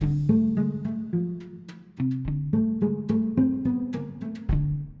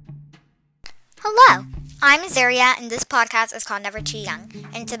I'm Azaria, and this podcast is called Never Too Young,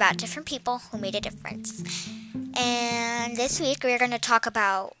 and it's about different people who made a difference. And this week we're going to talk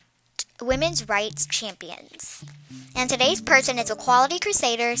about women's rights champions. And today's person is equality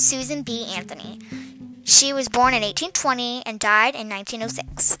crusader Susan B. Anthony. She was born in 1820 and died in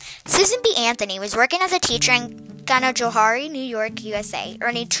 1906. Susan B. Anthony was working as a teacher in Canajoharie, New York, USA,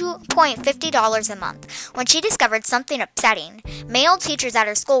 earning $2.50 a month when she discovered something upsetting. Male teachers at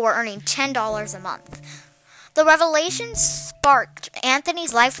her school were earning $10 a month. The revelation sparked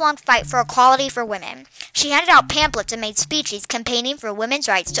Anthony's lifelong fight for equality for women. She handed out pamphlets and made speeches campaigning for women's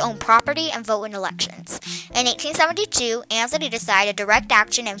rights to own property and vote in elections. In 1872, Anthony decided direct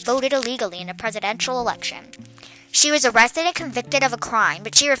action and voted illegally in a presidential election. She was arrested and convicted of a crime,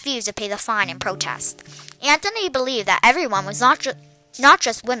 but she refused to pay the fine in protest. Anthony believed that everyone, not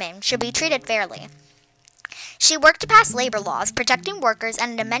just women, should be treated fairly. She worked to pass labor laws protecting workers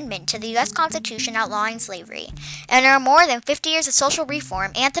and an amendment to the U.S. Constitution outlawing slavery. In her more than 50 years of social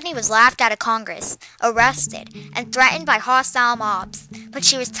reform, Anthony was laughed at Congress, arrested, and threatened by hostile mobs. But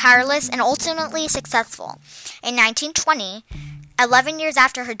she was tireless and ultimately successful. In 1920, 11 years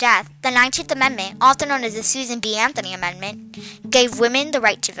after her death, the 19th Amendment, also known as the Susan B. Anthony Amendment, gave women the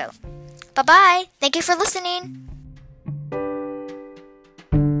right to vote. Bye-bye. Thank you for listening.